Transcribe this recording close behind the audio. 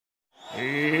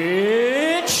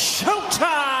It's showtime!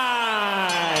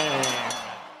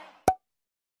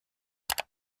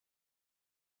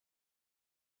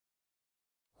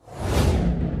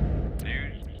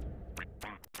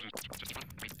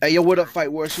 Hey, yo, what up, Fight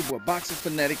World? Your boy Boxing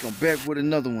Fanatic. I'm back with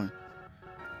another one.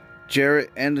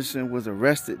 Jared Anderson was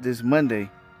arrested this Monday,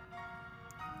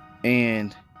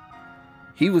 and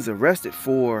he was arrested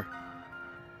for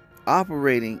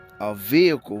operating a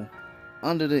vehicle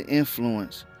under the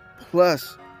influence,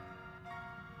 plus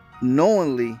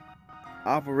knowingly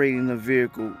operating the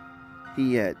vehicle.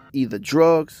 He had either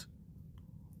drugs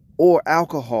or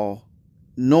alcohol,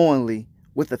 knowingly,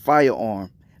 with a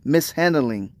firearm,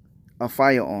 mishandling a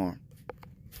firearm.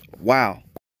 Wow.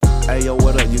 Hey, yo,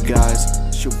 what up, you guys?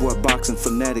 It's your boy Boxing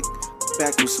Fanatic,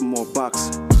 back with some more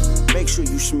boxing. Make sure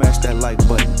you smash that like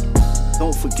button.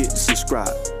 Don't forget to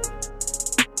subscribe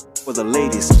for the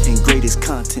latest and greatest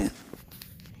content.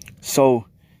 So,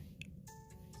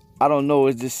 I don't know,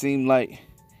 it just seemed like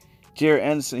Jared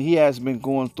Anderson, he has been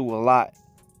going through a lot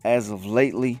as of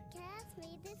lately.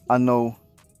 I know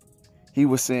he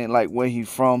was saying like where he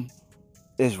from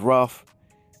is rough,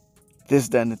 this,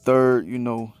 that, and the third. You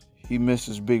know, he missed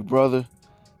his big brother,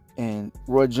 and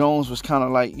Roy Jones was kind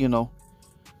of like, you know,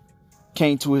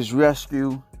 came to his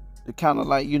rescue to kind of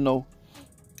like, you know,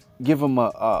 give him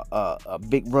a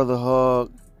big brother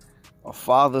hug, a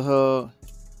father hug,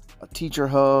 a teacher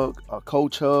hug, a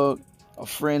coach hug, a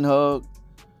friend hug,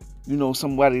 you know,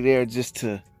 somebody there just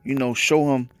to, you know,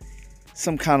 show him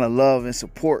some kind of love and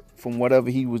support from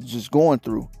whatever he was just going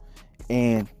through.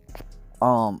 And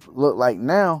look like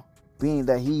now, being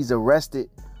that he's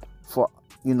arrested for,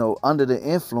 you know, under the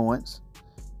influence,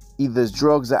 either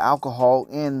drugs or alcohol,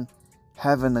 and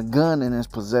having a gun in his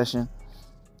possession.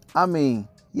 I mean,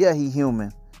 yeah, he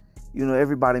human. You know,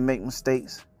 everybody make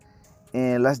mistakes,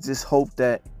 and let's just hope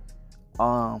that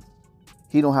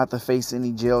he don't have to face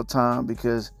any jail time,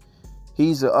 because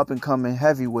he's an up-and-coming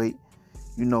heavyweight,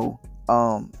 you know,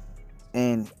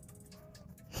 and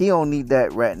he don't need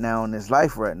that right now in his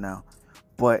life right now.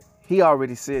 But he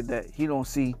already said that he don't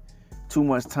see too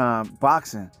much time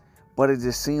boxing, but it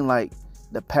just seemed like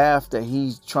the path that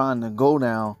he's trying to go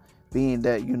down, being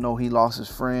that, you know, he lost his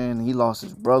friend, he lost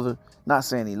his brother. Not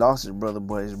saying he lost his brother,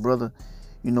 but his brother,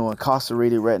 you know,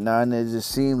 incarcerated right now, and it just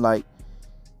seemed like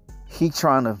he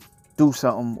trying to do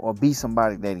something or be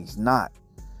somebody that he's not.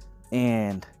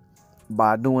 And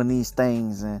by doing these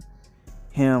things and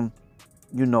him,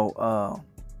 you know,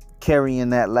 carrying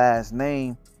that last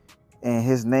name and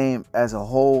his name as a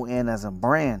whole and as a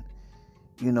brand,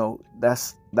 you know,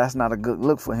 that's not a good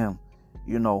look for him.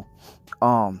 You know,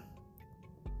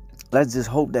 let's just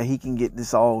hope that he can get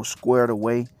this all squared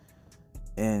away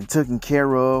and taken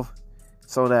care of,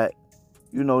 so that,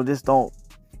 you know, this don't,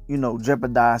 you know,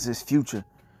 jeopardize his future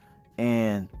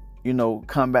and, you know,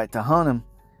 come back to hunt him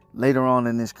later on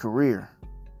in his career.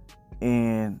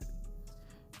 And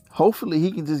hopefully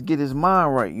he can just get his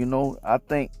mind right. You know, I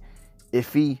think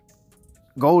if he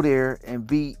go there and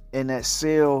be in that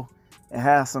cell and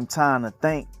have some time to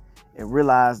think and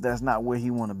realize that's not where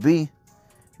he want to be,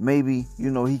 maybe,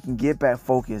 you know, he can get back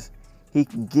focused. He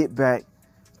can get back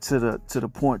to the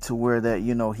point to where that,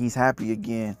 you know, he's happy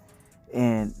again,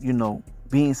 and, you know,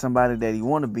 being somebody that he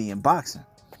want to be in boxing.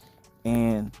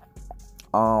 And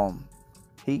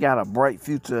he got a bright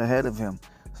future ahead of him.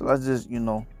 So let's just, you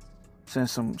know, send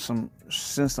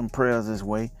some prayers his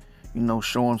way, you know,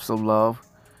 show him some love,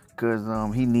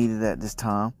 because he needed that this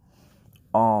time.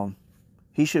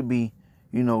 He should be,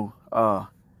 you know,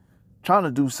 trying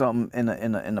to do something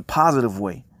in a positive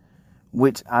way,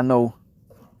 which I know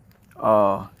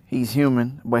he's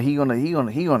human, but he gonna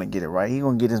get it right. He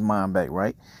gonna get his mind back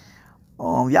right.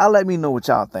 Y'all let me know what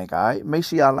y'all think, all right? Make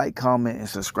sure y'all like, comment, and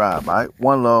subscribe, all right?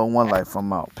 One love, one life.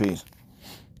 I'm out. Peace.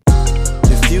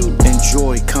 If you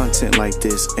enjoy content like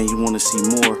this and you want to see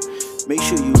more, make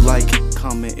sure you like,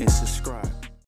 comment, and subscribe.